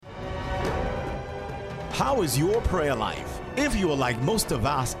How is your prayer life? If you are like most of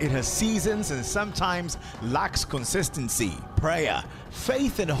us, it has seasons and sometimes lacks consistency. Prayer,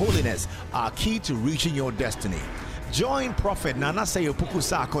 faith, and holiness are key to reaching your destiny. Join Prophet Nanase Opoku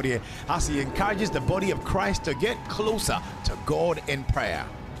Sarkodie as he encourages the body of Christ to get closer to God in prayer.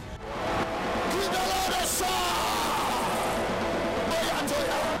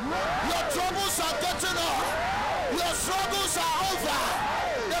 Your troubles are getting off. Your struggles are over.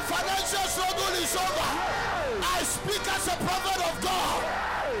 The financial struggle is over. I speak as a prophet of God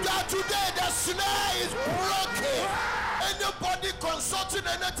that today the snare is broken. Anybody consulting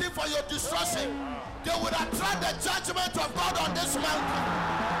anything for your destruction, they will attract the judgment of God on this mountain.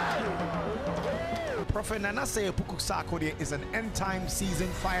 Prophet Nanase Opoku Sarkodie is an end-time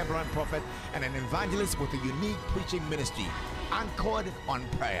seasoned firebrand prophet and an evangelist with a unique preaching ministry anchored on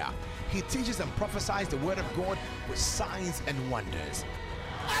prayer. He teaches and prophesies the word of God with signs and wonders.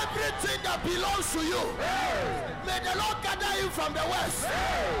 Everything that belongs to you, may the Lord gather you from the west,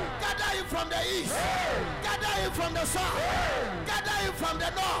 gather you from the east, gather you from the south, gather you from the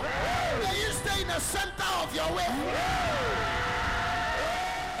north. May you stay in the center of your way.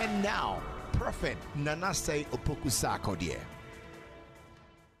 And now, Prophet Nanase Opoku Sarkodie.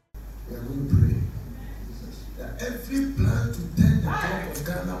 We are going to pray that every plan to turn the clock of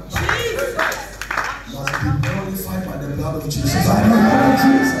Ghana back must be nullified by the blood of Jesus. By the blood of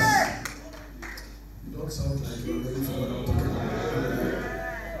Jesus. You don't sound like you're ready for what I'm talking about.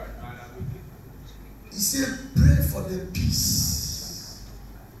 He said, pray for the peace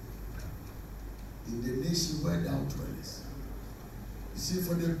in the nation where thou dwellest. He said,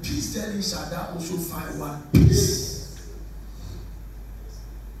 for the peace therein shall thou also find one peace.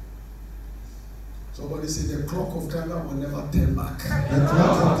 Somebody say the clock of Ghana will never turn back. The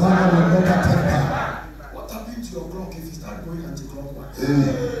clock of Ghana will never turn back. What happened to your clock if you start going anti-clockwise?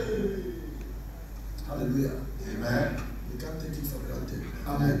 Hallelujah. Amen. We can't take it for granted.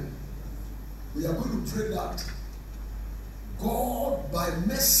 Amen. We are going to pray that God, by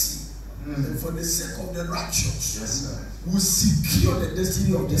mercy and for the sake of the righteous, will secure the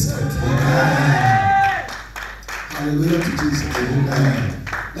destiny of this country. Hallelujah to Jesus. Amen.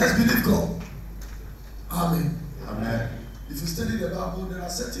 Let's believe God. Amen. Amen. If you study the Bible, there are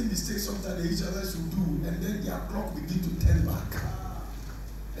certain mistakes sometimes the Israelites will do, and then their clock begin to turn back.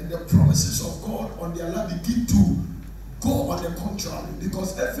 And the promises of God on their life begin to go on the contrary.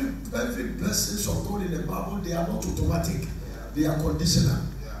 Because every blessings of God in the Bible, they are not automatic. They are conditional.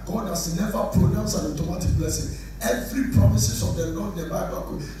 God has never pronounced an automatic blessing. Every promises of the Lord in the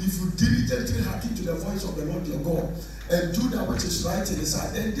Bible, if you diligently hearken to the voice of the Lord your God and do that which is right in his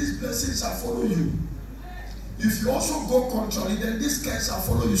sight, then these blessings shall follow you. If you also go contrary, then this curse shall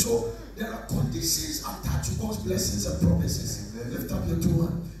follow you. So there are conditions attached to God's blessings and promises. Lift up your two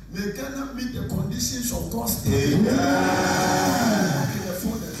hands. May Ghana meet the conditions of God's Amen.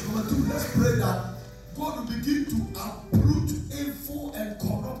 Number two, let's pray that God will begin to uproot evil and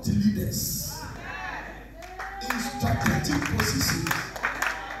corrupt leaders in strategic positions.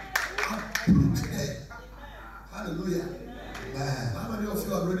 Uproot them. Hallelujah. How many of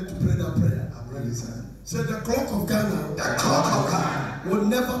you are ready to pray that prayer? I'm ready, sir. So the clock of Ghana, will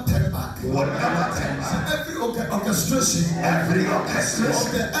never turn back. Will never turn back. So every orchestration of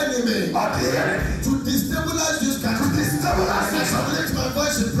the enemy, to destabilize this country, I shall lift my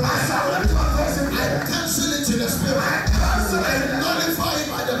voice in prayer. I cancel it in the spirit. I nullify it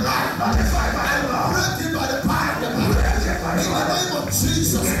by the blood. I break it by the power of the blood. In the name of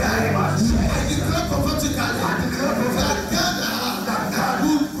Jesus Christ, I declare prophetically that Ghana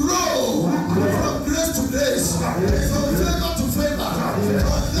will grow from grace to grace, from favor to favor,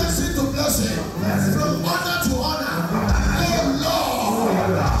 from blessing to blessing, from honor to honor. Oh Lord,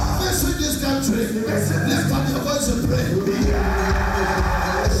 visit this country. Lift up your voice and pray.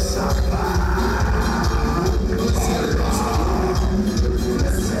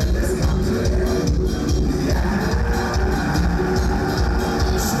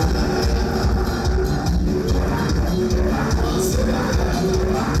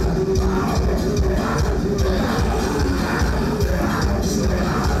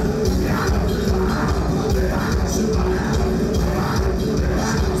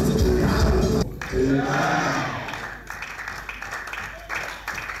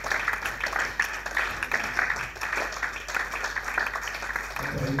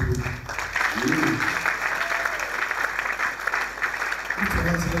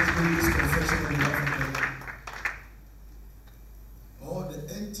 All the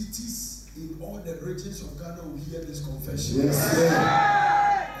entities in all the regions of Ghana will hear this confession. Yes,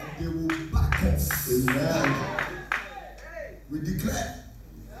 and they will back off. Amen. We declare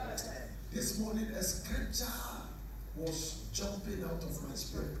this morning a scripture was jumping out of my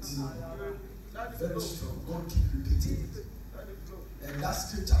spirit. Very strong. God keep repeating it. And that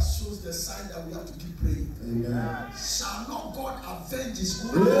scripture shows the sign that we have to keep praying. Amen. Shall not God avenge his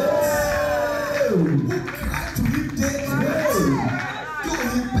own elect who cry to him day and night? Though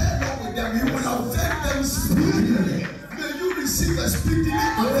he bear not with them, he will avenge them speedily. May you receive a speedily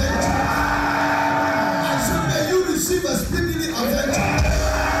avenge. I said, may you receive a speedily avenge.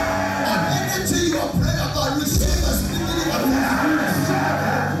 On anything you are praying about, receive a speedily avenge.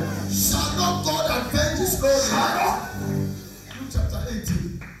 Shall not God avenge his own elect?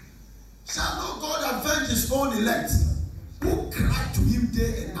 Shall not God avenge his own elect who cry to him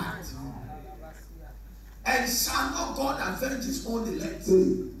day and night? And shall not God avenge his own elect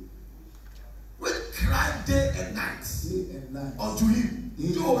which cry day and night unto him,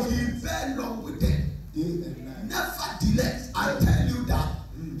 though he bear long with them? Nevertheless, I tell you that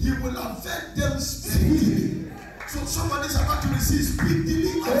he will avenge them speedily. So somebody is about to receive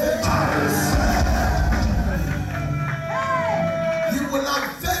speedily avenge. Will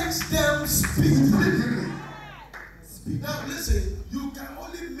avenge them speedily. Now listen, you can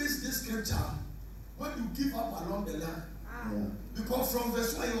only miss this scripture when you give up along the line. Because from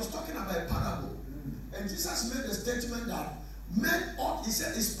verse 1 he was talking about a parable. And Jesus made a statement that men ought, he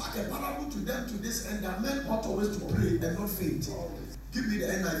said, he spoke a parable to them to this end that men ought always to pray and not faint. Give me the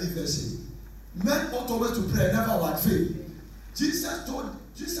NIV version. Men ought always to pray and never what faint. Jesus told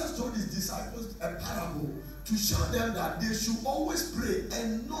his disciples a parable to show them that they should always pray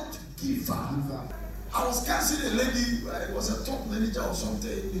and not give up. I was counseling a lady, it was a top manager or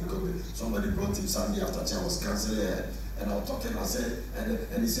something. Somebody brought him Sunday after church. I was counseling her, and I was talking. I said,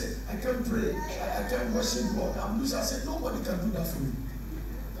 and he said, I can't pray, I can't worship God. I'm losing. I said, nobody can do that for you.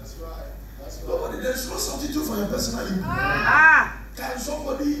 That's right. Nobody. There's no substitute for your personal ego. Can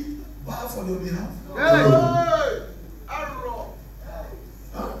somebody bow for your behalf? Hey.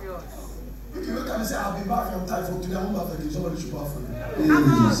 If you look at me and say, I'll be back from time from today, I won't bow for you. Somebody should bow for you.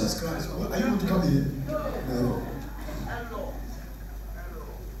 Jesus Christ. Are you going to come here? No.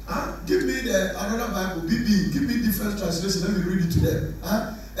 Give me another Bible, BB. Give me different translation. Let me read it to them.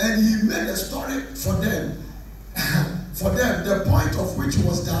 And he made a story for them. For them, the point of which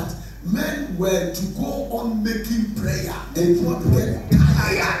was that men were to go on making prayer. They not get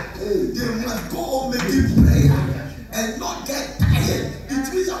tired. They must go on making prayer and not get tired.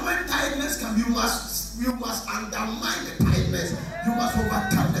 It means that when tiredness comes, you must undermine the tiredness. You must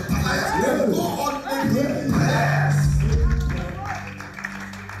overcome the tiredness. Go on making prayers.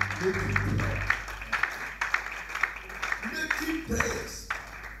 Making prayers.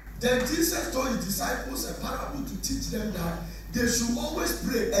 Then Jesus told his disciples a parable to teach them that they should always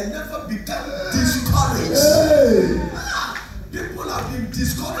pray and never become discouraged. People have been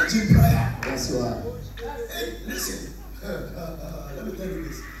discouraged in prayer. That's right. Hey, listen. Let me tell you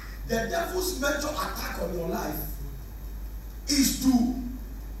this. The devil's major attack on your life is to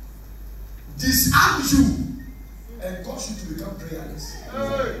disarm you and cause you to become prayerless.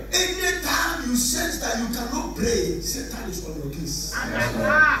 Anytime you sense that you cannot pray, Satan is on your case.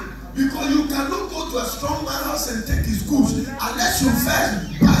 Because you cannot go to a strong man's house and take his goods unless you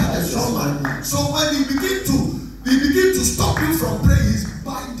first bind the strong man. So when he begin to stop you from praying, he's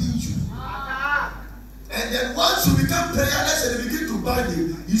binding you. And then once you become prayerless and he begin to bind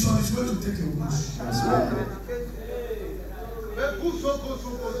you, he's on his way to take your goods.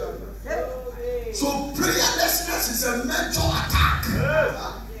 So prayerlessness is a major attack.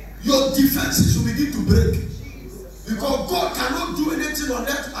 Your defenses will begin to break. Because God cannot do anything on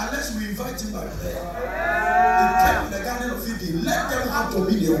earth unless we invite him by prayer. He came in the Garden of Eden. Let them have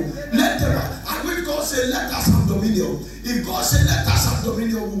dominion. Let them have. And when God said, let us have dominion. If God said, let us have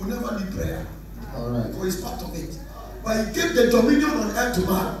dominion, we will never need prayer. Alright. Because it's part of it. But he gave the dominion on earth to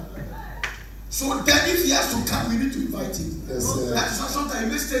man. So then if he has to come, we need to invite him. Yes, that's why sometimes he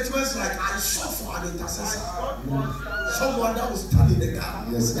makes statements like, I sought for an intercessor. Someone that will stand in the gap.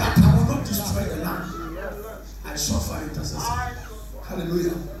 Yes, that I will not destroy the land. I sought for an intercessor.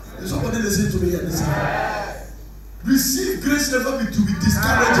 Hallelujah. Is somebody listening to me here? Listen. Receive grace never be to be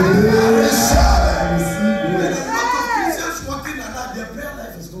discouraged. There are a lot of Christians walking like that. Their prayer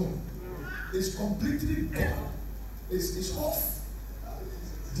life is gone. It's completely gone. It's off.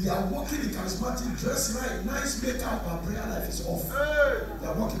 They are walking in charismatic dress, right? Nice makeup, but prayer life is off. They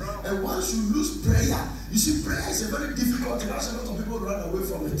are walking. And once you lose prayer, you see, prayer is a very difficult thing. That's a lot of people run away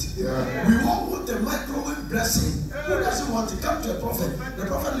from it. Yeah. We all want the microwave blessing. Who doesn't want it? Come to a prophet. The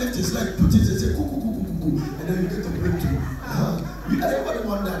prophet lifts his leg, put it and say, coo, coo, coo, coo, coo, and then you get the breakthrough. Everybody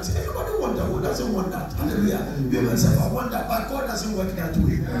want that. Everybody want that. Who doesn't want that? Hallelujah. We myself, I want that, but God doesn't work that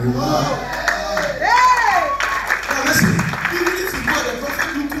way.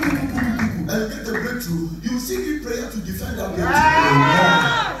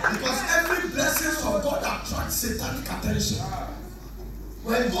 satanic attention.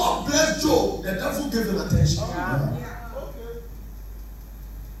 When God blessed Job, the devil gave him attention.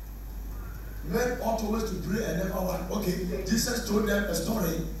 Men ought always to pray and never want. Okay, Jesus told them a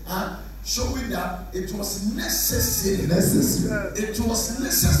story, showing that it was necessary. It was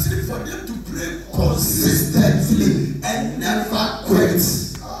necessary for them to pray consistently and never quit.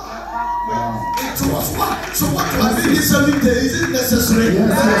 It was what? So what was it? 7 days? Is it necessary?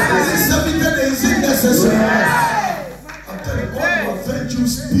 Yes. 7 days? Is it necessary? Yes. I'm telling you, God will avenge you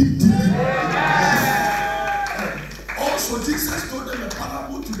speedily. Also, Jesus told them a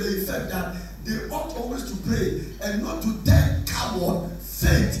parable to the effect that they ought always to pray and not to turn coward,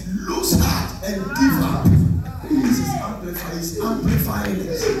 faint, lose heart, and give up. This is amplifying. He's amplifying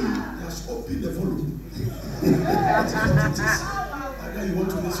it. He has opened the volume. That's what it is. Either you want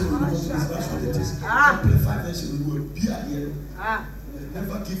to listen or you want to listen. That's what it is. Amplify version will be at the end.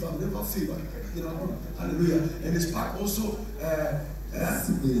 Never give up, never favor. You know, hallelujah. And it's part also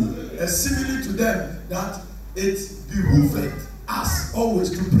a simile to them that it behooveth us always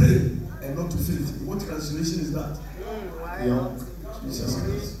to pray and not to faint. What translation is that? Jesus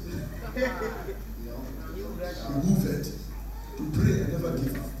Christ. Behooveth to pray and never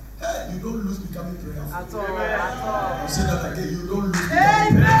give up. Hey, you don't lose becoming prayerful. At all. I say that again, you don't lose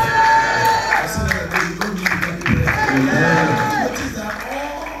becoming prayerful. I say that again, you don't lose becoming prayerful. Notice that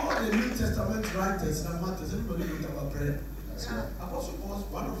all the New Testament writers and martyrs, everybody knows about prayer. Apostle Paul,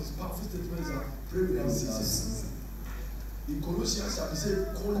 one of his powerful statements are pray without ceasing. In Colossians chapter, he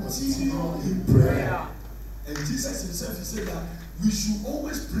said, continue in prayer. And Jesus himself, he said that we should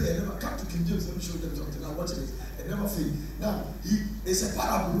always pray and never come to King James. Let me show them something. Now watch this. And never fail. Now, it's a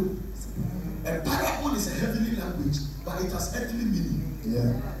parable. A parable is a heavenly language, but it has earthly meaning.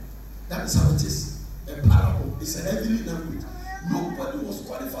 Yeah. That is how it is. A parable is a heavenly language. Nobody was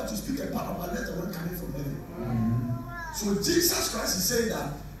qualified to speak a parable unless the one coming from heaven. So Jesus Christ is saying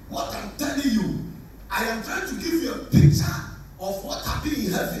that what I'm telling you, I am trying to give you a picture of what happened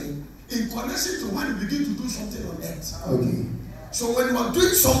in heaven in connection to when you begin to do something on earth. Okay. So when you are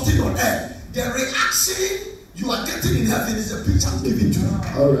doing something on earth, the reaction you are getting in heaven is a picture I'm giving to you.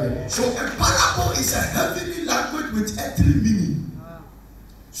 All right. So a parable is a heavenly language with earthly meaning.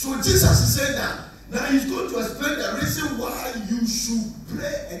 So Jesus is saying that now he's going to explain the reason why you should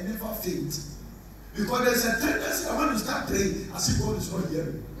pray and never faint. Because there's a tendency that when you start praying, as if God is not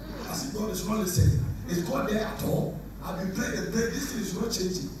hearing, as if God is not listening. Is God there at all? I've been praying and praying, this thing is not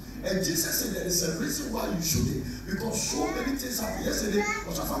changing. And Jesus said there is a reason why you shouldn't. Because so many things happened. Yesterday,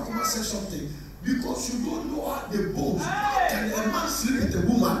 Osafan Kuma said something. Because you don't know how the bones, how can a man sleep with a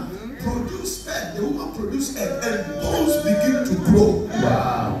woman, produce sperm, the woman produce egg, and bones begin to grow.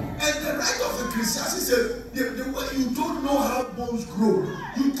 Wow. And the right of the Christians said, the way you don't know how bones grow,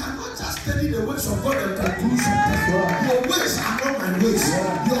 you cannot just study the ways of God and conclude something. Your ways are not my ways.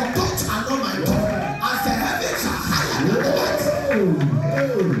 Your thoughts are not my thoughts. As the heavens are higher than the earth.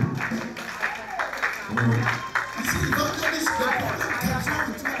 You see, evangelist, the problem comes when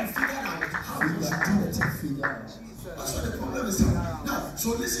we try to figure out how we should do it. That's what the problem is. Now, so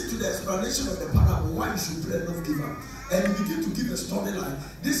listen to the explanation of the parable, why you should pray and not give up. And you begin to give a storyline.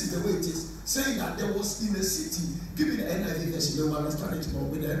 This is the way it is. Saying that there was in a city, give me the NIV version, you will understand it more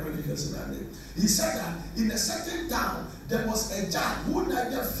with the NIV version. He said that in a certain town, there was a judge who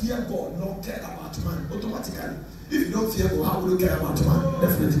neither feared God nor cared about man. Automatically. If you don't fear God, how will you care about man?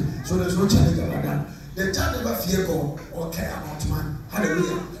 Definitely. So there's no challenge about that. The judge never feared God or care about man.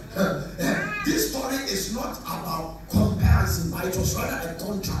 Hallelujah. This story is not about comparison, but it was rather a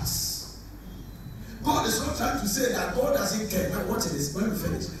contrast. God is not trying to say that God doesn't care. Now watch this, when we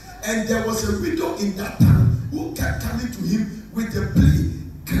finish. And there was a widow in that town who kept coming to him with a plea,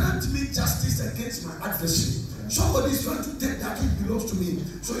 grant me justice against my adversary. Somebody is trying to take that which belongs to me.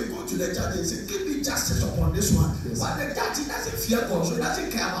 So you go to the judge and say, give me justice upon this one. Yes. But the judge, he doesn't fear God, so he doesn't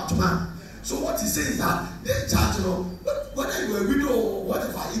care about man. So what he says is that the judge, whether you are a widow or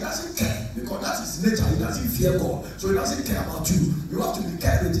whatever, he doesn't care. Because that's his nature. He doesn't fear God. So he doesn't care about you. You have to be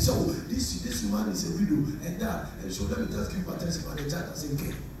careful. So this woman is a widow and that. And so let me just give attention, but the judge doesn't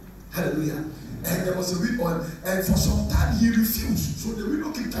care. Hallelujah. And there was a widow, and for some time he refused. So the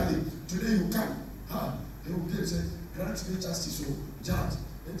widow kept coming. Today you come. He will say, grant me justice. So judge,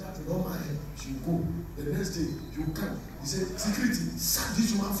 the judge will not mind. She will go. The next day he will come. He said, security, sack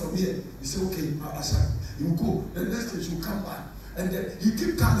this woman from here. He said, okay, I sack. He will go. The next day she will come back. And then he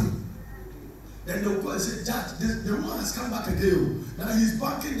keep coming. Then they will go and say, judge, the woman has come back again. Now he's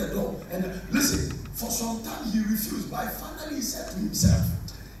banging the door. And listen, for some time he refused. But finally he said to himself,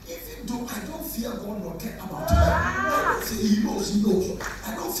 even though I don't fear God nor care about him, I don't say he knows.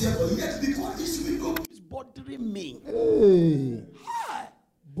 I don't fear God. Yet because this widow is bothering me. Hey.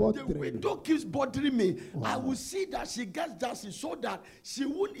 The widow keeps bothering me. Wow. I will see that she gets justice so that she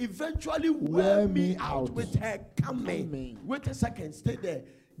won't eventually wear me out with her coming. Wait a second, stay there.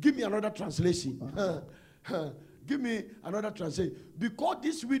 Give me another translation. Give me another translation. Because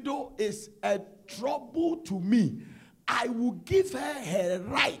this widow is a trouble to me, I will give her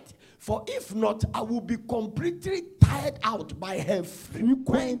right. For if not, I will be completely tired out by her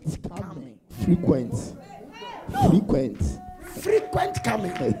frequent coming. Frequent coming.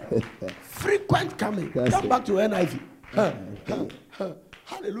 Frequent coming. Come back to NIV.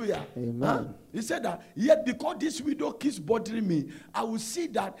 Hallelujah. Amen. He said that, yet because this widow keeps bothering me, I will see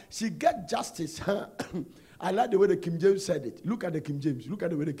that she gets justice. I like the way the King James said it. Look at the King James. Look at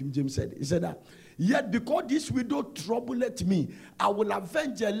the way the King James said it. He said that, yet because this widow troubleth me, I will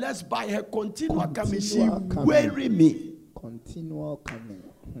avenge her lest by her continual coming she weary me. Continual coming.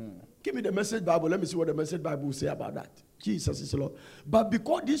 Give me the Message Bible. Let me see what the Message Bible will say about that. Jesus is Lord. But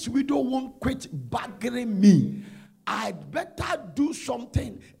because this widow won't quit bugging me, I'd better do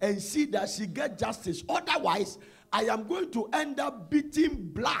something and see that she gets justice. Otherwise, I am going to end up beating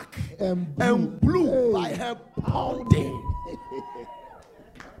black and blue by her pounding.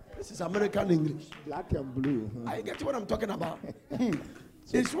 This is American English. Black and blue. I get what I'm talking about.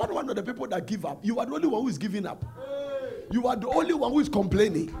 It's not one of the people that give up. You are the only one who is giving up. You are the only one who is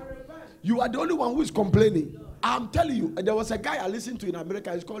complaining. You are the only one who is complaining. I'm telling you, there was a guy I listened to in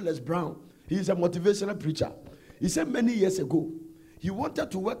America. He's called Les Brown. He's a motivational preacher. He said many years ago, he wanted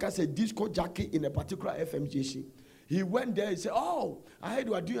to work as a disco jockey in a particular FM station. He went there. He said, "Oh, I heard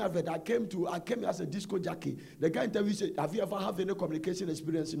you are doing advert. I came as a disco jockey." The guy interviewed said, "Have you ever had any communication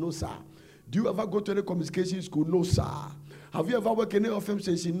experience?" "No, sir." "Do you ever go to any communication school?" "No, sir." "Have you ever worked in any FM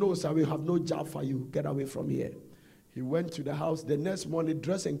station?" "No, sir. We have no job for you. Get away from here." He went to the house the next morning,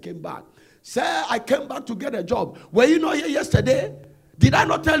 dressed and came back. "Sir, I came back to get a job. Were you not here yesterday? Did I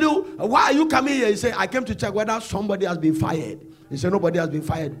not tell you? Why are you coming here?" He said, "I came to check whether somebody has been fired." He said, "Nobody has been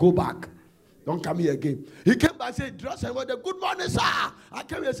fired. Go back. Don't come here again." He came back and said, dressed and went, "Good morning, sir. I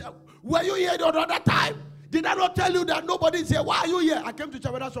came here and said, were you here the other time? Did I not tell you that nobody is here? Why are you here?" "I came to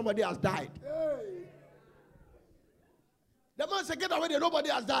check whether somebody has died." The man said, "Get away there, nobody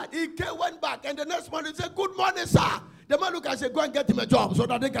has died." He came, went back, and the next morning he said, "Good morning, sir." The man looked and said, "Go and get him a job so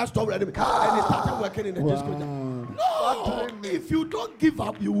that they can stop him." And he started working in the disco. No, if you don't give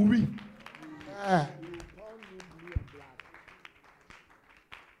up, you will win.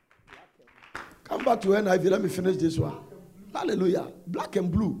 Come back to NIV. Let me finish this one. Hallelujah. Black and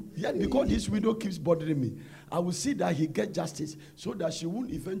blue. Yet because this widow keeps bothering me, I will see that he gets justice so that she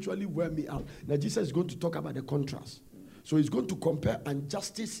won't eventually wear me out. Now Jesus is going to talk about the contrast. So he's going to compare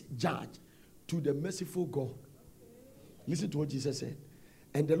unjustice judge to the merciful God. Listen to what Jesus said.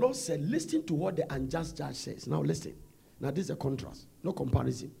 And the Lord said, listen to what the unjust judge says. Now listen. Now this is a contrast, no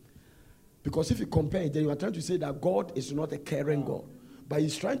comparison. Because if you compare it, then you are trying to say that God is not a caring God. But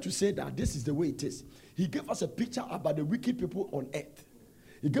he's trying to say that this is the way it is. He gave us a picture about the wicked people on earth.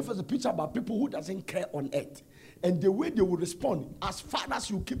 He gave us a picture about people who doesn't care on earth. And the way they will respond, as far as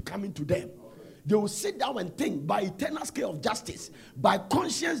you keep coming to them, they will sit down and think by eternal scale of justice, by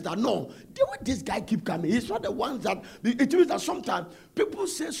conscience that no, the way this guy keep coming, he's not the ones that, it means that sometimes people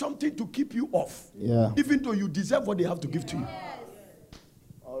say something to keep you off. Yeah. Even though you deserve what they have to give to you.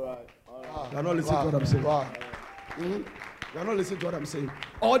 All right. You're not listening to what I'm saying. You're not listening to what I'm saying.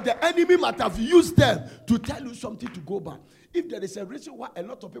 Or the enemy might have used them to tell you something to go back. If there is a reason why a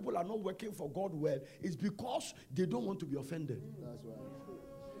lot of people are not working for God well, it's because they don't want to be offended. That's right.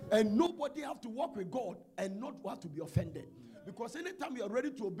 And nobody have to work with God and not have to be offended. Because anytime you are ready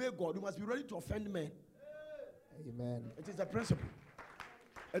to obey God, you must be ready to offend men. Amen. It is a principle.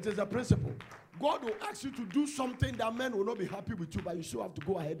 It is a principle. God will ask you to do something that men will not be happy with you, but you still have to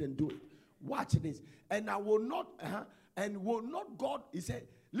go ahead and do it. Watch this. And I will not, will not God, he said,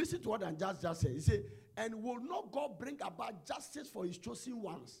 listen to what I just said. He said, and will not God bring about justice for his chosen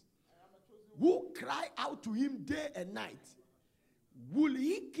ones who cry out to him day and night? Will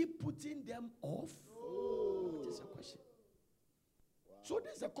he keep putting them off? That is a question. Wow. So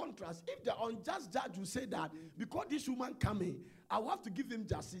there's a contrast. If the unjust judge will say that because this woman coming, I will have to give him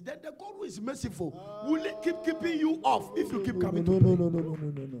justice, then the God who is merciful will he keep keeping you off if you keep coming to pray?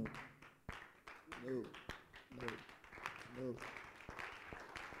 No.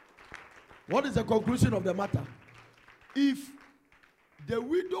 What is the conclusion of the matter? If the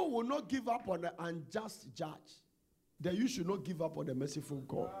widow will not give up on the unjust judge, then you should not give up on the merciful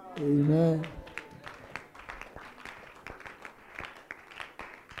God. Amen.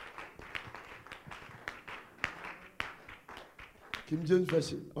 King James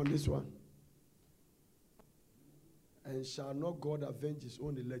version on this one. And shall not God avenge his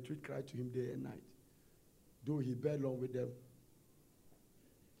own elect, which cry to him day and night, though he bear long with them?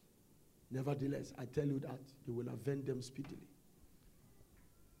 Nevertheless, I tell you that he will avenge them speedily.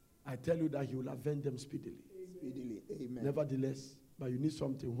 I tell you that he will avenge them speedily. Speedily, amen. Nevertheless, but you need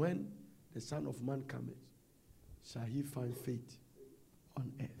something. When the Son of Man cometh, shall he find faith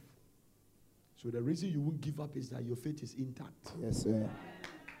on earth? So the reason you won't give up is that your faith is intact. Yes, sir.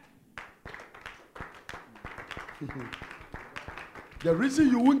 The reason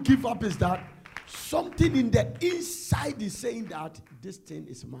you won't give up is that something in the inside is saying that this thing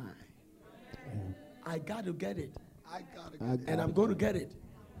is mine. I got to get it. I got it. And I'm going to get it.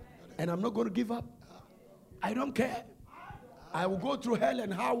 And I'm not going to give up. I don't care. I will go through hell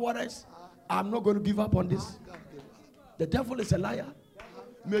and high waters. I'm not going to give up on this. The devil is a liar.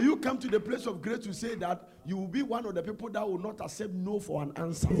 May you come to the place of grace to say that you will be one of the people that will not accept no for an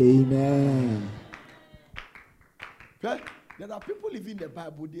answer. Amen. Okay? There are people living the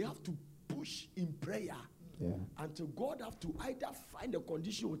Bible, they have to push in prayer until God have to either find a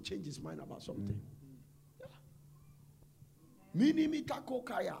condition or change his mind about something.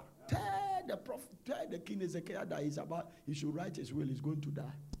 Minimitakokaya. Tell the prophet, tell the king Ezekiel that he's about, he should write his will, he's going to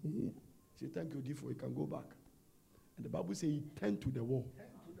die. Say, thank you, therefore, he can go back. And the Bible says he turned to the wall.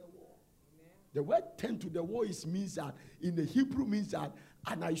 The word turned to the wall means that, in the Hebrew means that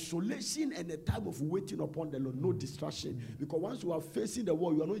an isolation and a time of waiting upon the Lord, no distraction. Because once you are facing the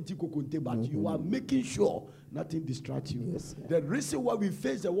wall, you are not eating kokonte, but you are making sure nothing distracts you. Yes, the reason why we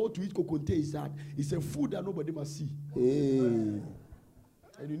face the wall to eat kokonte is that it's a food that nobody must see. And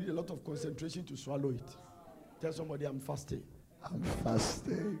you need a lot of concentration to swallow it. Tell somebody, I'm fasting. I'm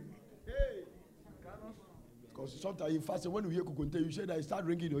fasting. Because sometimes in fasting, when you hear kokonte, you say that you start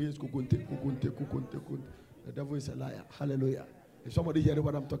ringing your ears, kokonte. The devil is a liar. Hallelujah. If somebody hear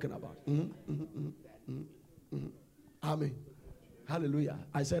what I'm talking about. Amen. Hallelujah.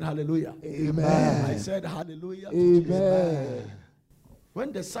 I said hallelujah. Amen. I said hallelujah. Amen.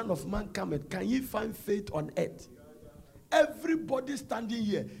 When the Son of Man cometh, can ye find faith on earth? Everybody standing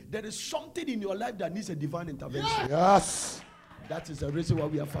here, there is something in your life that needs a divine intervention. Yes. That is the reason why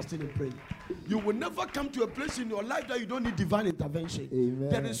we are fasting and praying. You will never come to a place in your life that you don't need divine intervention. Amen.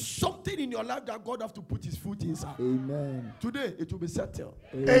 There is something in your life that God have to put his foot inside. Amen. Today, it will be settled.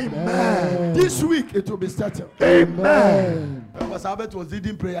 Amen. This week, it will be settled. Amen. When Albert was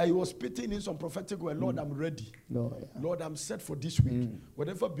leading prayer, he was spitting in some prophetic word. Lord, I'm ready. Lord, I'm set for this week.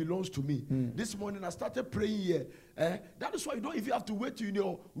 Whatever belongs to me. This morning, I started praying here. That is why you don't even have to wait in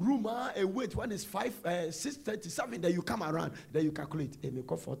your room and wait when it's 6:37. Then you come around. Then you calculate. Hey, me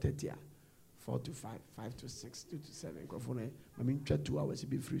call 4:30. 4 to 5, 5 to 6, 2 to 7. I mean, 2 hours to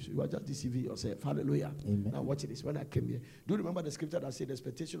be free. So you are just deceiving yourself. Hallelujah. Amen. Now watch this. When I came here, do you remember the scripture that said the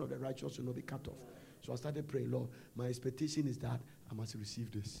expectation of the righteous will not be cut off? So I started praying, Lord, my expectation is that I must receive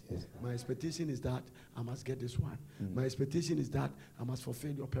this. Yes. My expectation is that I must get this one. My expectation is that I must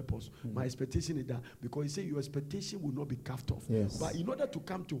fulfill your purpose. My expectation is that, because you say your expectation will not be cut off. Yes. But in order to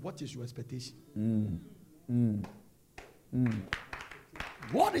come to what is your expectation?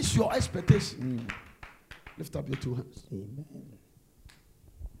 What is your expectation? Lift up your two hands. Amen.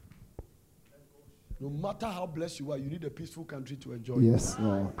 No matter how blessed you are, you need a peaceful country to enjoy. Yes,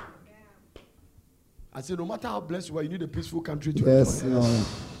 Lord. I say, no matter how blessed you are, you need a peaceful country to enjoy. Yes, Lord.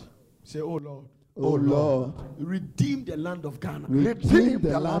 Say, oh Lord. Oh Lord. Redeem the land of Ghana. Redeem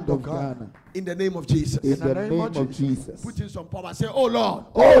the land of Ghana. In the name of Jesus. In the name of Jesus. Put in some power. Say, oh Lord.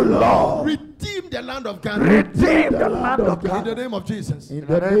 Oh Lord. Redeem the land of Ghana. Redeem the land of Ghana. In the name of Jesus. In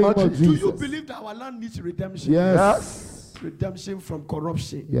the name of Jesus. Do you believe that our land needs redemption? Yes. Redemption from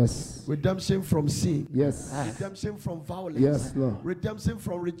corruption. Yes. Redemption from sin. Yes. Redemption from violence. Yes, Lord. Redemption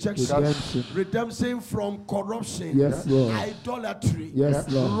from rejection. Redemption. Redemption from corruption. Yes, Lord. Idolatry. Yes,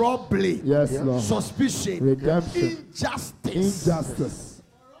 Lord. Robbery. Yes, Lord. Suspicion. Redemption. Injustice. Injustice.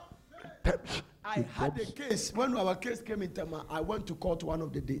 I had a case. When our case came in Tema, I went to court one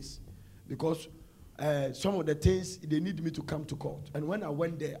of the days because some of the things they need me to come to court. And when I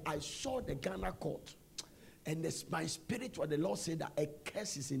went there, I saw the Ghana court. And my spirit, what the Lord said, that a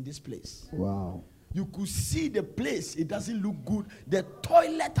curse is in this place. Wow. You could see the place. It doesn't look good. The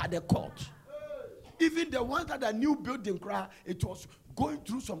toilet at the court. Even the ones that the new building, it was going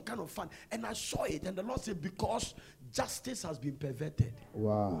through some kind of fun. And I saw it. And the Lord said, because justice has been perverted.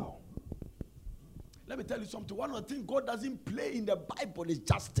 Wow. Let me tell you something. One of the things God doesn't play in the Bible is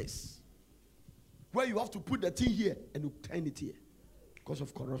justice. Where you have to put the thing here and you turn it here. Because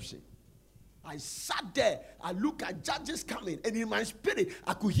of corruption. I sat there, I look at judges coming, and in my spirit,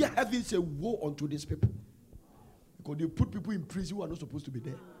 I could hear heaven say, woe unto these people. Because they put people in prison who are not supposed to be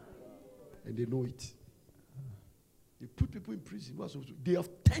there. And they know it. They put people in prison. They have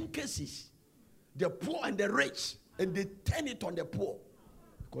 10 cases. The poor and the rich. And they turn it on the poor.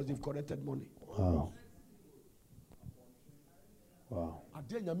 Because they've collected money. Wow. Wow.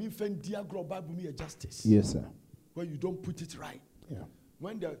 Justice. Yes, sir. When you don't put it right. Yeah.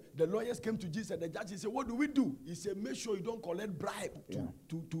 When the lawyers came to Jesus, the judge said, what do we do? He said, make sure you don't collect bribe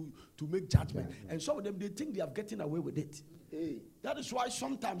to make judgment. Yeah. And some of them, they think they are getting away with it. Hey. That is why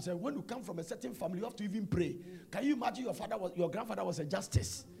sometimes when you come from a certain family, you have to even pray. Can you imagine your grandfather was a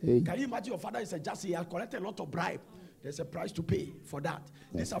justice? Hey. Can you imagine your father is a justice? He has collected a lot of bribe. There's a price to pay for that.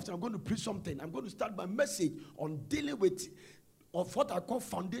 Yeah. This afternoon, I'm going to preach something. I'm going to start my message on dealing with what I call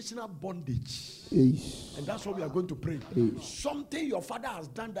foundational bondage. Eish. And that's what we are going to pray. Eish. Something your father has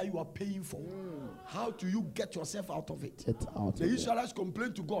done that you are paying for. How do you get yourself out of it? The Israelites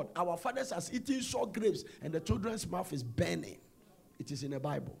complained to God. Our fathers are eating sour grapes and the children's mouth is burning. It is in the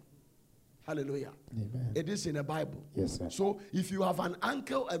Bible. Hallelujah. Amen. It is in the Bible. Yes, sir. So if you have an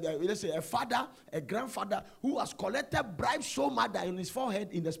uncle, let's say a father, a grandfather who has collected bribe so much that on his forehead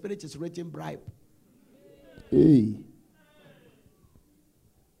in the spirit is written bribe. Hey.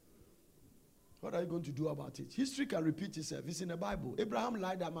 What are you going to do about it? History can repeat itself. It's in the Bible. Abraham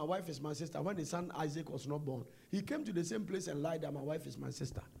lied that my wife is my sister when his son Isaac was not born. He came to the same place and lied that my wife is my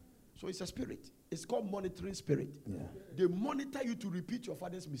sister. So it's a spirit. It's called monitoring spirit. Yeah. They monitor you to repeat your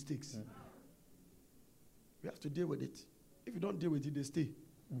father's mistakes. Yeah. We have to deal with it. If you don't deal with it, they stay.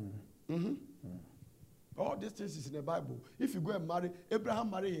 All these things is in the Bible. If you go and marry,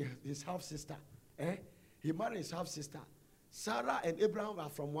 Abraham married his half-sister. He married his half-sister. Sarah and Abraham are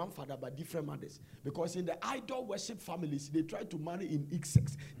from one father but different mothers. Because in the idol worship families, they try to marry in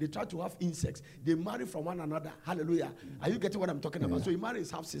sex. They try to have insects. They marry from one another. Hallelujah. Are you getting what I'm talking about? So he married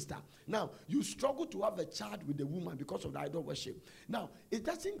his half-sister. Now, you struggle to have a child with the woman because of the idol worship. Now, it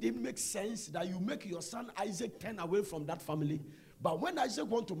doesn't even make sense that you make your son Isaac turn away from that family. But when Isaac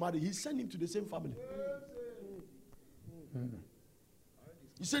wants to marry, he sent him to the same family.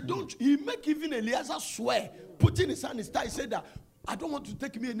 He said, he make even Eliezer swear, putting his hand in his thigh. He said that, I don't want to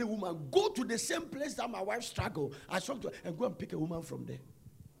take me any woman. Go to the same place that my wife struggled. I struggled to, and go and pick a woman from there.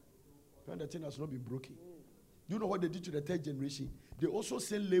 When the thing has not been broken. You know what they did to the third generation? They also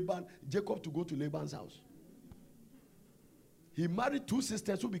sent Jacob to go to Laban's house. He married two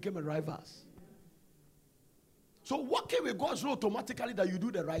sisters who became rivals. So working with God is not automatically that you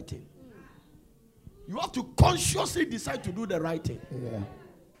do the right thing. You have to consciously decide to do the right thing. Yeah.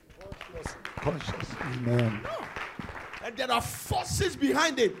 Conscious. Amen. No. And there are forces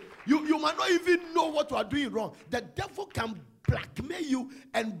behind it. You might not even know what you are doing wrong. The devil can blackmail you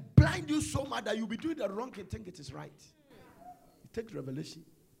and blind you so much that you'll be doing the wrong and think it is right. It takes revelation.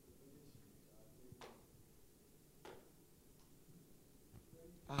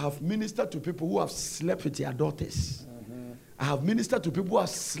 I have ministered to people who have slept with their daughters. I have ministered to people who have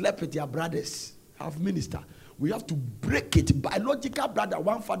slept with their brothers. I have ministered. We have to break it. Biological brother,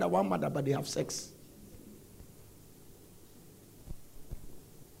 one father, one mother, but they have sex.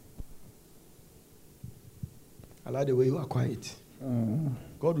 I like the way you are quiet.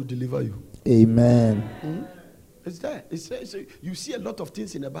 God will deliver you. Amen. It's there. You see a lot of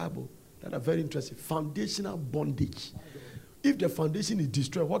things in the Bible that are very interesting. Foundational bondage. If the foundation is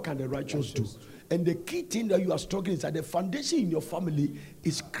destroyed, what can the righteous do? And the key thing that you are struggling is that the foundation in your family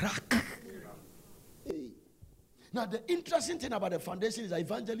is cracked. Now, the interesting thing about the foundation is that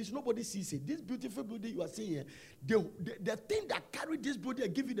evangelists, nobody sees it. This beautiful building you are seeing here, the thing that carried this building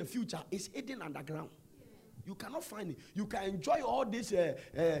and give you the future is hidden underground. You cannot find it. You can enjoy all these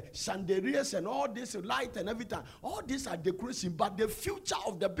chandeliers and all this light and everything. All these are decoration, but the future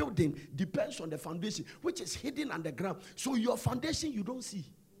of the building depends on the foundation, which is hidden underground. So your foundation you don't see.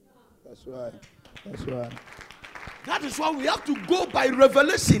 That's right. That's right. That is why we have to go by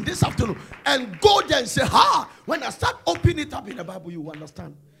revelation this afternoon and go there and say, when I start opening it up in the Bible, you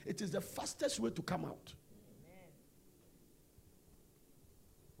understand. It is the fastest way to come out.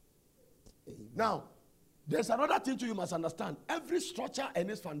 Amen. Now, there's another thing you must understand. Every structure and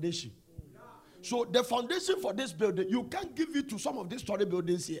its foundation. So the foundation for this building, you can't give it to some of these story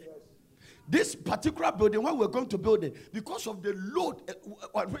buildings here. This particular building, when we're going to build it, because of the load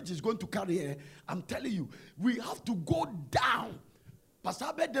which is going to carry here, I'm telling you, we have to go down. Pastor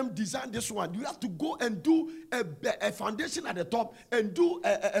Abed them design this one. You have to go and do a foundation at the top and do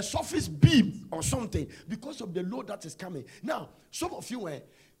a surface beam or something because of the load that is coming. Now, some of you,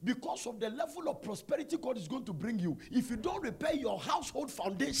 because of the level of prosperity God is going to bring you, if you don't repair your household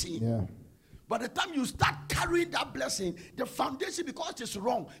foundation, by the time you start carrying that blessing, the foundation, because it's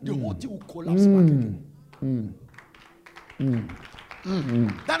wrong, the whole thing will collapse back again.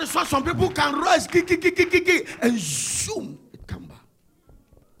 That is why some people can rise, and zoom, it come back.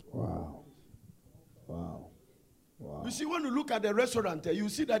 Wow. Wow. Wow. You see, when you look at the restaurant, you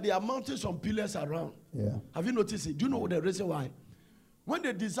see that they are mounting some pillars around. Yeah. Have you noticed it? Do you know the reason why? When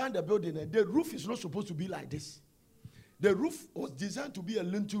they designed the building, the roof is not supposed to be like this. The roof was designed to be a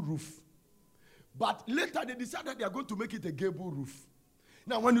lintel roof. But later they decided they are going to make it a gable roof.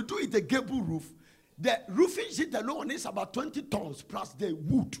 Now, when you do it a gable roof, the roofing sheet alone is about 20 tons plus the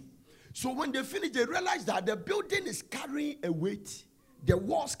wood. So when they finish, they realize that the building is carrying a weight the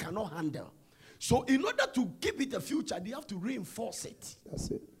walls cannot handle. So in order to give it a future, they have to reinforce it.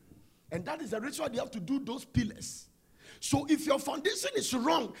 That's it. And that is the reason why they have to do those pillars. So if your foundation is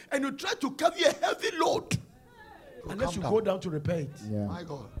wrong and you try to carry a heavy load, unless you go down to repair it. Yeah. My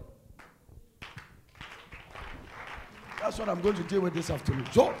God. That's what I'm going to deal with this afternoon.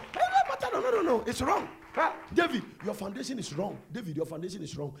 So, no. It's wrong. David, your foundation is wrong. David, your foundation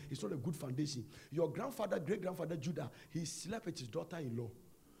is wrong. It's not a good foundation. Your grandfather, great-grandfather Judah, he slept with his daughter-in-law.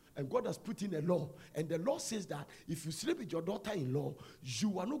 And God has put in a law. And the law says that if you sleep with your daughter-in-law,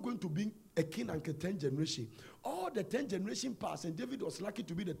 you are not going to be a king until 10th generation. All the 10th generation passed, and David was lucky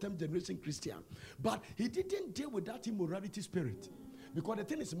to be the 10th generation Christian. But he didn't deal with that immorality spirit. Because the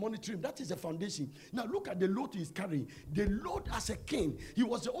thing is monitoring. That is the foundation. Now look at the load he is carrying. The load as a king. He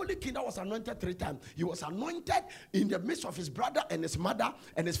was the only king that was anointed 3 times. He was anointed in the midst of his brother and his mother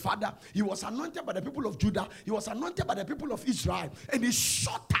and his father. He was anointed by the people of Judah. He was anointed by the people of Israel. And he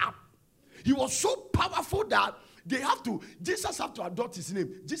shot up. He was so powerful that Jesus had to adopt his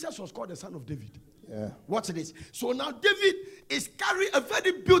name. Jesus was called the son of David. Yeah. Watch this. So now David is carrying a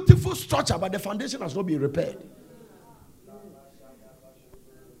very beautiful structure, but the foundation has not been repaired.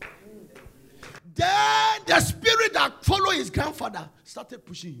 Then the spirit that followed his grandfather started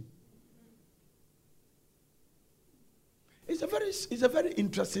pushing him. It's a very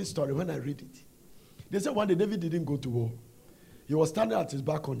interesting story when I read it. They said one day David didn't go to war. He was standing at his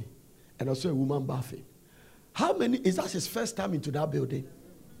balcony and I saw a woman bathing. Is that his first time into that building?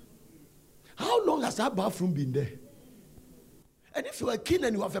 How long has that bathroom been there? And if you're a king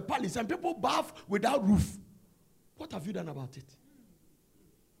and you have a palace and people bath without roof, what have you done about it?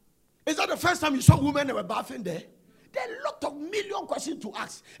 Is that the first time you saw women that were bathing there? There are a lot of million questions to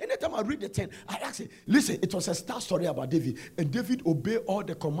ask. Anytime I read the 10, I ask it. Listen, it was a star story about David. And David obeyed all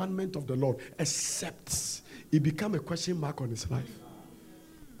the commandments of the Lord, except it became a question mark on his life.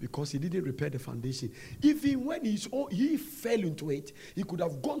 Because he didn't repair the foundation. Even when he fell into it, he could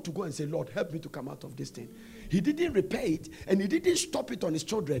have gone and say, Lord, help me to come out of this thing. He didn't repair it, and he didn't stop it on his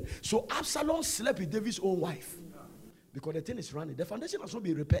children. So Absalom slept with David's own wife. Because the thing is running. The foundation has not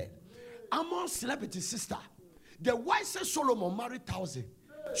been repaired. Ammon slept with his sister. The wisest Solomon married 1,000.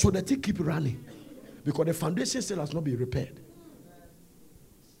 So the thing keep running. Because the foundation still has not been repaired.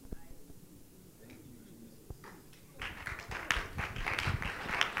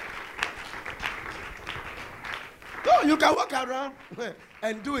 No, you can walk around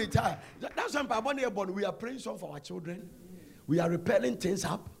and do it. That's why we are praying some for our children. We are repairing things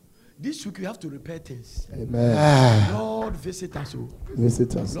up. This week we have to repair things. Amen. Lord, visit us.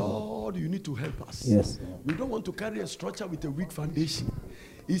 Visit us. Lord, you need to help us. Yes. We don't want to carry a structure with a weak foundation.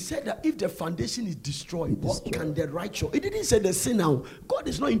 He said that if the foundation is destroyed, what can the righteous? He didn't say the sinner. God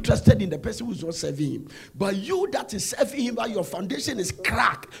is not interested in the person who is not serving him. But you that is serving him, but your foundation is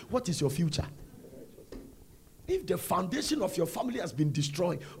cracked, what is your future? If the foundation of your family has been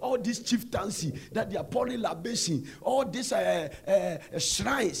destroyed, all this chieftaincy that they are pouring libation, all these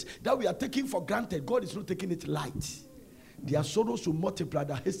shrines that we are taking for granted, God is not taking it light. Their sorrows will multiply,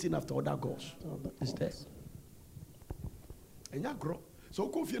 they are hastening after other gods. It's there. And you grow. So,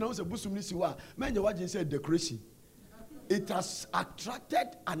 decoration. It has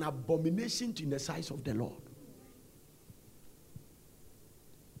attracted an abomination in the sight of the Lord.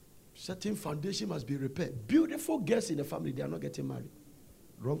 Certain foundation must be repaired. Beautiful girls in the family, they are not getting married.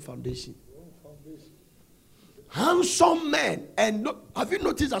 Wrong foundation. Handsome men. And have you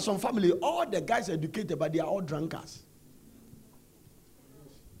noticed that some family, all the guys are educated, but they are all drunkards.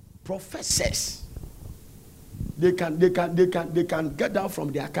 Professors. They can get down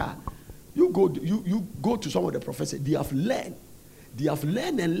from their car. You go to some of the professors. They have learned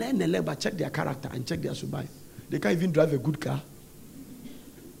and learned, but check their character and check their survival. They can't even drive a good car.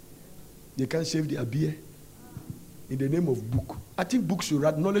 They can't save their beer in the name of book. I think books should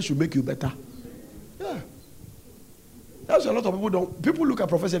read, knowledge should make you better. Yeah. That's a lot of people people look at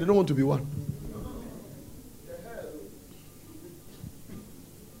professors, they don't want to be one.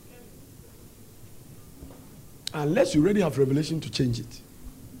 Unless you already have revelation to change it.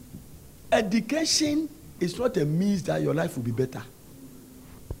 Education is not a means that your life will be better.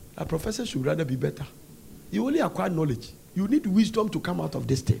 A professor should rather be better. You only acquire knowledge. You need wisdom to come out of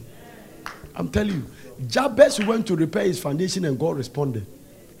this thing. I'm telling you, Jabez went to repair his foundation and God responded.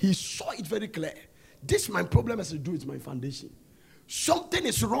 He saw it very clear. This my problem has to do with my foundation. Something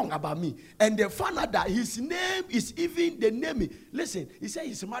is wrong about me. And they found out that his name is even the name. Listen, he said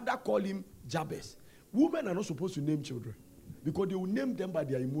his mother called him Jabez. Women are not supposed to name children because they will name them by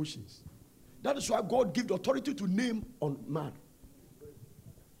their emotions. That is why God gives the authority to name on man.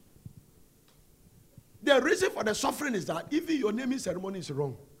 The reason for the suffering is that even your naming ceremony is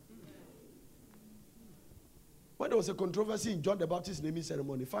wrong. When there was a controversy in John the Baptist's naming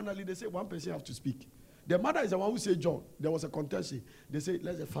ceremony, finally they said one person has to speak. The mother is the one who said John. There was a contention. They said,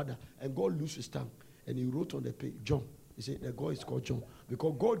 let the father. And God loosed his tongue. And he wrote on the page, John. He said, the God is called John.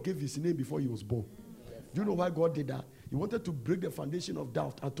 Because God gave his name before he was born. Do you know why God did that? He wanted to break the foundation of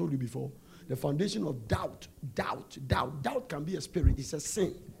doubt. I told you before. The foundation of doubt. Doubt can be a spirit. It's a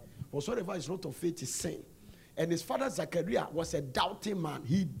sin. Whatsoever is not of faith is sin. And his father Zachariah was a doubting man.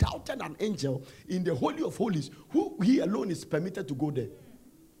 He doubted an angel in the Holy of Holies, who he alone is permitted to go there.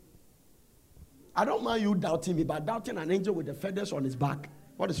 I don't mind you doubting me, but doubting an angel with the feathers on his back,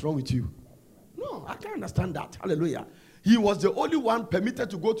 what is wrong with you? No, I can't understand that. Hallelujah. He was the only one permitted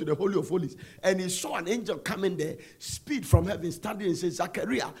to go to the Holy of Holies. And he saw an angel coming there, speed from heaven, standing and said,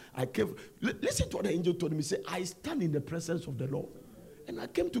 Zachariah, I came. Listen to what the angel told me. He said, I stand in the presence of the Lord. And I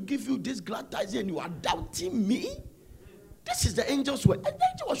came to give you this glad tidings and you are doubting me? This is the angel's word. And the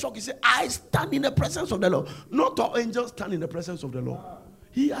angel was shocked. He said, I stand in the presence of the Lord. Not all angels stand in the presence of the Lord.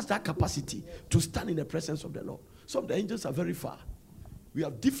 He has that capacity to stand in the presence of the Lord. Some of the angels are very far. We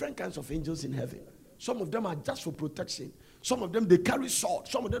have different kinds of angels in heaven. Some of them are just for protection. Some of them, they carry sword.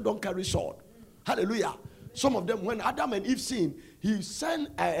 Some of them don't carry sword. Hallelujah. Some of them, when Adam and Eve sinned, he sent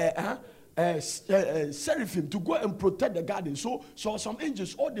seraphim to go and protect the garden. So some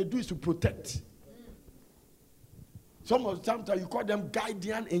angels, all they do is to protect. Sometimes you call them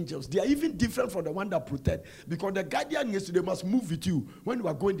guardian angels. They are even different from the one that protect. Because the guardian angels, they must move with you. When you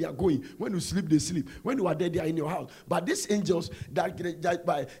are going, they are going. When you sleep, they sleep. When you are there, they are in your house. But these angels, like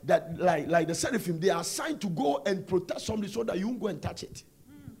the seraphim, they are assigned to go and protect somebody so that you won't go and touch it.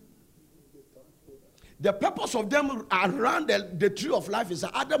 The purpose of them around the tree of life is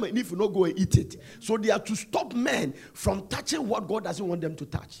that Adam and Eve will not go and eat it. So they are to stop men from touching what God doesn't want them to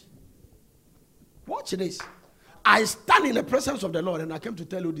touch. Watch this. I stand in the presence of the Lord and I came to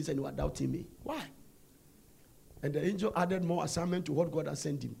tell you this and you are doubting me. Why? And the angel added more assignment to what God has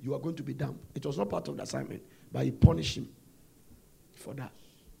sent him. You are going to be damned. It was not part of the assignment, but he punished him for that.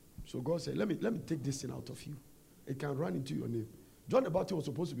 So God said, let me take this thing out of you. It can run into your name. John the Baptist was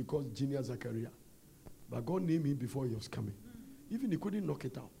supposed to be called Junior Zachariah. But God named him before he was coming. Even he couldn't knock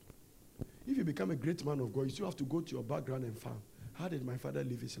it out. If you become a great man of God, you still have to go to your background and find, how did my father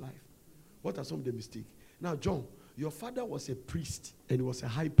live his life? What are some of the mistakes? Now, John, your father was a priest, and he was a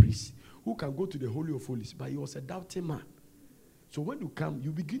high priest who can go to the Holy of Holies, but he was a doubting man. So when you come,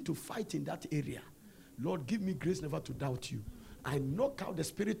 you begin to fight in that area. Lord, give me grace never to doubt you. I knock out the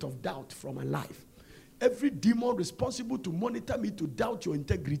spirit of doubt from my life. Every demon responsible to monitor me to doubt your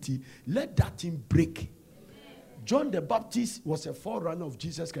integrity, let that thing break. John the Baptist was a forerunner of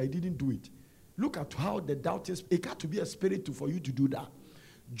Jesus Christ. He didn't do it. Look at how the doubters, it had to be a spirit for you to do that.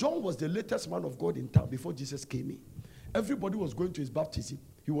 John was the latest man of God in town before Jesus came in. Everybody was going to his baptism.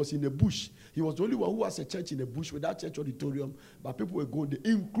 He was in a bush. He was the only one who has a church in a bush without church auditorium, but people were going there,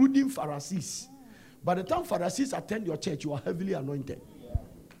 including Pharisees. By the time Pharisees attend your church, you are heavily anointed.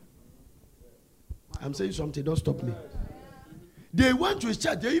 I'm saying something, don't stop me. They went to his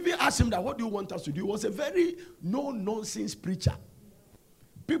church. They even asked him that, what do you want us to do? He was a very no-nonsense preacher.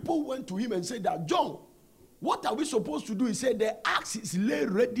 People went to him and said that, John, what are we supposed to do? He said, the axe is laid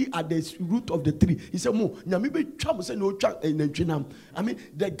ready at the root of the tree. He said, I mean,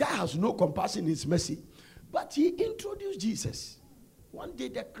 the guy has no compassion in his mercy. But he introduced Jesus. One day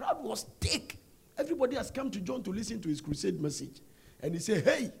the crowd was thick. Everybody has come to John to listen to his crusade message. And he said,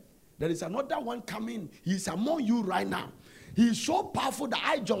 hey, there is another one coming. He is among you right now. He is so powerful that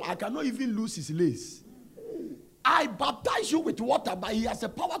I, John, I cannot even lose his lace. I baptize you with water, but he has the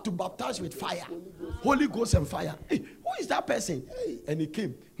power to baptize with fire. Holy Ghost and fire. Hey, who is that person? Hey. And he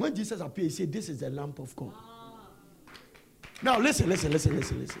came. When Jesus appeared, he said, this is the lamp of God. Now listen.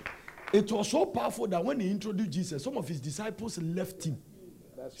 It was so powerful that when he introduced Jesus, some of his disciples left him.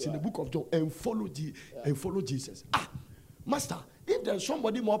 It's in the book of John and followed Jesus. Master, if there's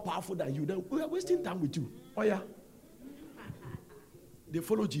somebody more powerful than you, then we are wasting time with you. Oh yeah. They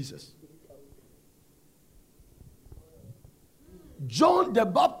follow Jesus. John the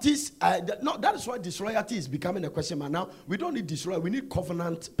Baptist, no, that is why disloyalty is becoming a question mark. Now, we don't need disloyalty, we need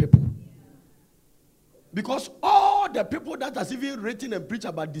covenant people. Because all the people that has even written and preached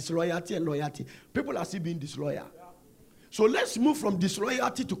about disloyalty and loyalty, people are still being disloyal. So let's move from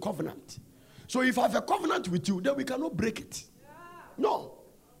disloyalty to covenant. So if I have a covenant with you, then we cannot break it. No.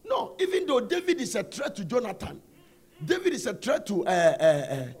 Even though David is a threat to Jonathan, David is a threat to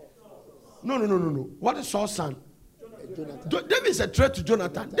no. What is Saul's son? David is a threat to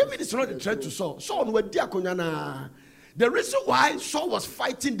Jonathan. David is not a threat to Saul. Saul was diakonyana. The reason why Saul was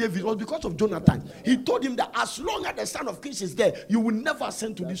fighting David was because of Jonathan. He told him that as long as the son of Kish is there, you will never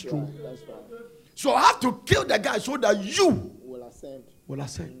ascend to this throne. So I have to kill the guy so that you will ascend.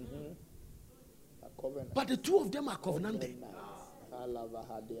 But the two of them are covenanted.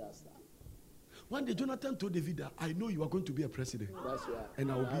 One day Jonathan told David that I know you are going to be a president.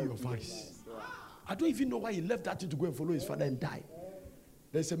 And I will be your vice. I don't even know why he left that to go and follow his father and die.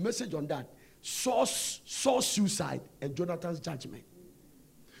 There's a message on that. Saul's suicide and Jonathan's judgment.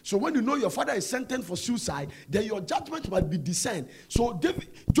 So when you know your father is sentenced for suicide, then your judgment must be discerned. So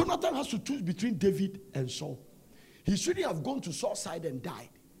Jonathan has to choose between David and Saul. He shouldn't have gone to Saul's side and died.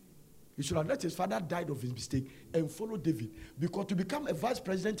 He should have let his father die of his mistake and follow David. Because to become a vice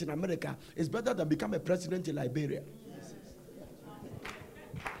president in America is better than become a president in Liberia.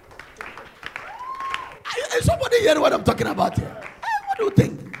 Is somebody hearing what I'm talking about here? What do you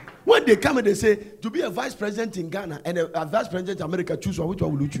think? When they come and they say, to be a vice president in Ghana and a vice president in America, choose one, which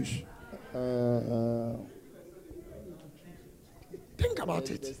one will you choose? Think about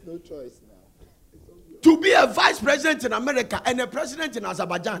it. There's no choice now. To be a vice president in America and a president in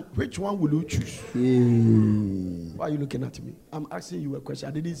Azerbaijan, which one will you choose? Why are you looking at me? I'm asking you a question.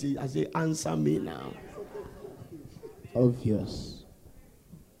 I didn't say, I say, answer me now. Obvious.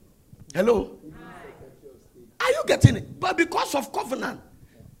 Hello? Are you getting it? But because of covenant,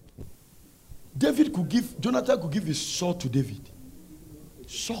 Jonathan could give his sword to David.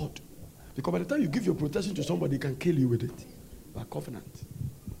 Sword. Because by the time you give your protection to somebody, he can kill you with it. By covenant.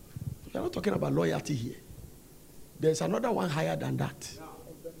 We are not talking about loyalty here. There's another one higher than that.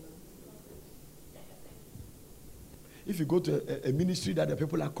 If you go to a ministry that the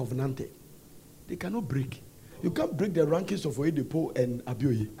people are covenanted, they cannot break. You can't break the rankings of Oyedepo and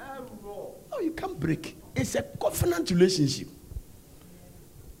Abioye. No, you can't break. It's a covenant relationship.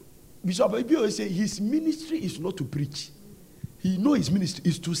 Bishop Abioye said his ministry is not to preach. He knows his ministry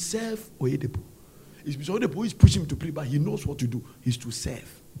is to serve Oyedepo. It's Bishop Oyedepo is pushing him to preach, but he knows what to do. He's to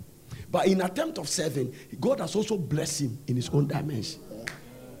serve. But in attempt of serving, God has also blessed him in his own dimension.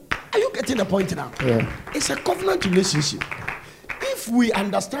 Are you getting the point now? Yeah. It's a covenant relationship. If we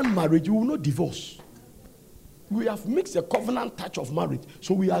understand marriage, we will not divorce. We have mixed the covenant touch of marriage.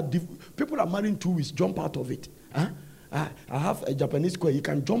 So people are marrying 2 weeks, jump out of it. Huh? I have a Japanese square. You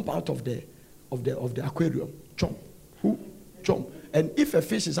can jump out of the aquarium. Jump. Who? Jump. And if a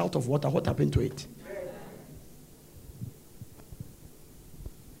fish is out of water, what happened to it?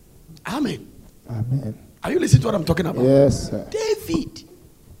 Amen. Amen. Are you listening to what I'm talking about? Yes, sir. David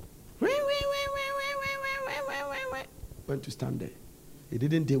went to stand there. He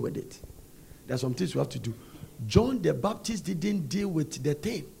didn't deal with it. There are some things we have to do. John the Baptist didn't deal with the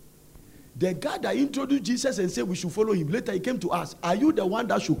thing. The guy that introduced Jesus and said we should follow him, later he came to us. Are you the one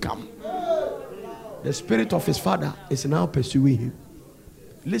that should come? The spirit of his father is now pursuing him.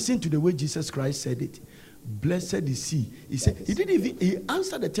 Listen to the way Jesus Christ said it. Blessed is he. He said he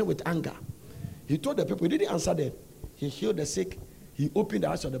answered the thing with anger. He told the people, he didn't answer them. He healed the sick. He opened the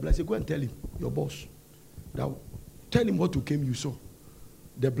eyes of the blind. He said, go and tell him, your boss. Now, tell him what came you saw.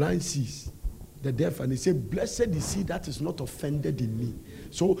 The blind sees, the deaf, and he said, blessed is he that is not offended in me.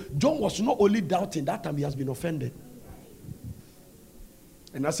 So John was not only doubting, that time he has been offended.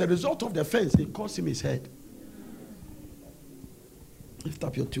 And as a result of the offense, it cost him his head. Lift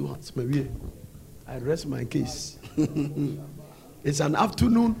up your 2 hands, Maria. I rest my case. It's an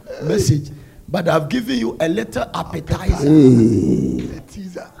afternoon message, but I've given you a little appetizer. A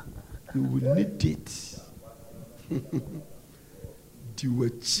teaser. You will need it. Do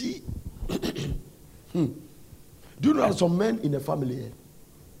you know some men in a family here?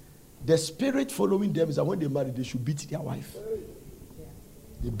 The spirit following them is that when they marry, they should beat their wife.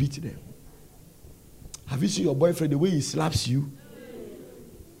 They beat them. Have you seen your boyfriend, the way he slaps you?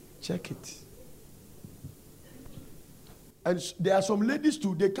 Check it. And there are some ladies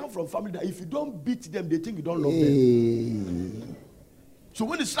too, they come from family that if you don't beat them, they think you don't love them. So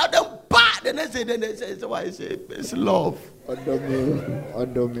when you slap them, the next day, they say, it's love.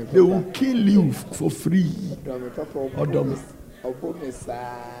 They will kill you for free.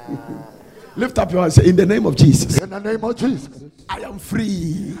 Lift up your hands. Say, in the name of Jesus. In the name of Jesus. I am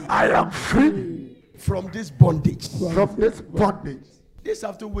free. I am free From this bondage. from this bondage. This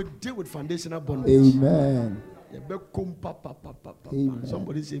afternoon we deal with foundational bondage. Amen. Amen.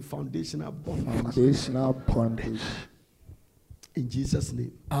 Somebody say foundational bondage. Foundational bondage. In Jesus'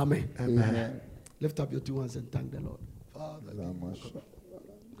 name. Amen. Amen. Lift up your two hands and thank the Lord. Father,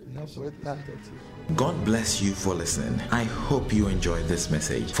 God bless you for listening. I hope you enjoyed this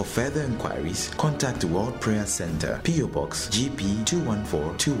message. For further inquiries, contact World Prayer Center, PO Box GP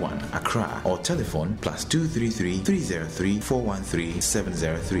 21421, Accra, or telephone +233 303 413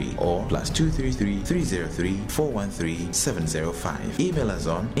 703 or +233 303 413 705. Email us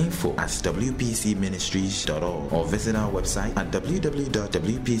on info@wpcministries.org or visit our website at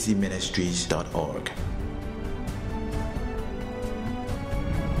www.wpcministries.org.